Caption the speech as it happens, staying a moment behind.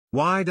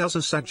Why does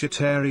a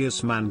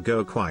Sagittarius man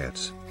go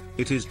quiet?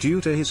 It is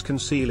due to his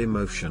conceal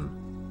emotion.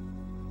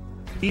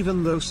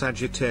 Even though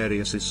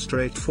Sagittarius is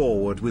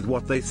straightforward with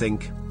what they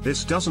think,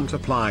 this doesn't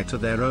apply to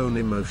their own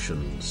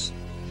emotions.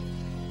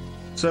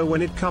 So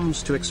when it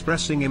comes to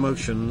expressing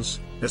emotions,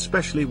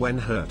 especially when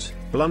hurt,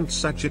 blunt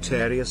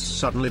Sagittarius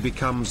suddenly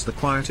becomes the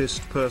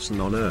quietest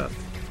person on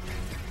earth.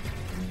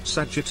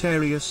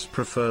 Sagittarius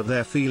prefer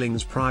their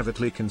feelings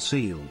privately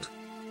concealed.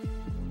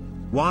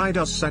 Why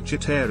does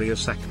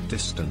Sagittarius act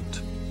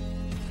distant?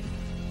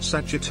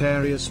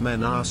 Sagittarius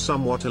men are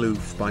somewhat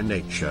aloof by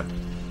nature.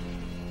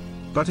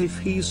 But if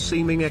he's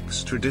seeming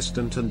extra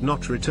distant and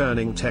not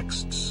returning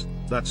texts,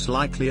 that's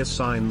likely a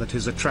sign that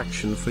his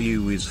attraction for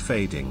you is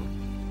fading.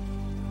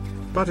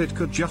 But it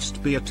could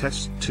just be a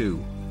test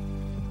too.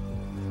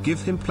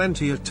 Give him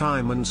plenty of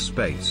time and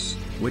space,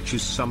 which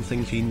is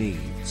something he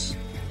needs.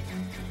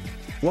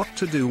 What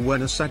to do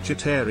when a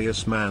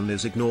Sagittarius man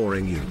is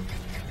ignoring you?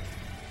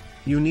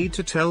 You need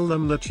to tell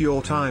them that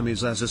your time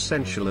is as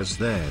essential as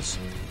theirs.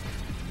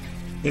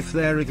 If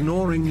they're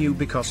ignoring you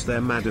because they're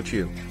mad at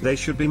you, they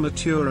should be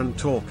mature and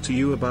talk to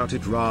you about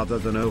it rather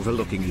than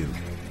overlooking you.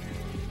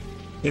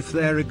 If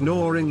they're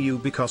ignoring you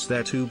because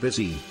they're too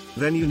busy,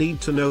 then you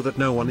need to know that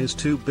no one is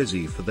too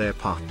busy for their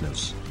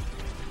partners.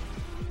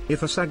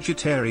 If a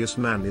Sagittarius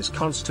man is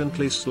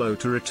constantly slow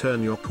to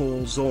return your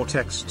calls or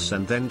texts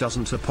and then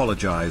doesn't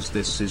apologize,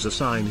 this is a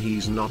sign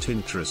he's not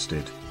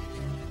interested.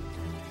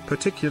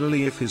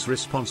 Particularly if his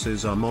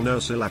responses are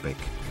monosyllabic.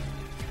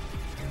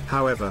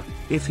 However,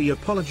 if he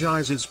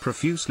apologizes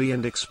profusely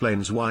and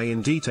explains why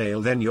in detail,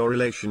 then your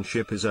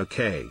relationship is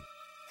okay.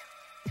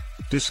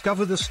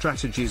 Discover the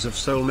strategies of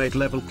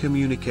soulmate-level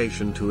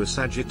communication to a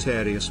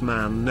Sagittarius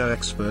man no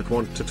expert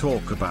want to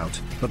talk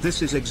about, but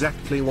this is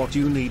exactly what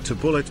you need to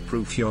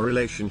bulletproof your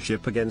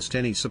relationship against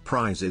any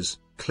surprises.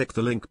 Click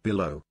the link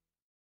below.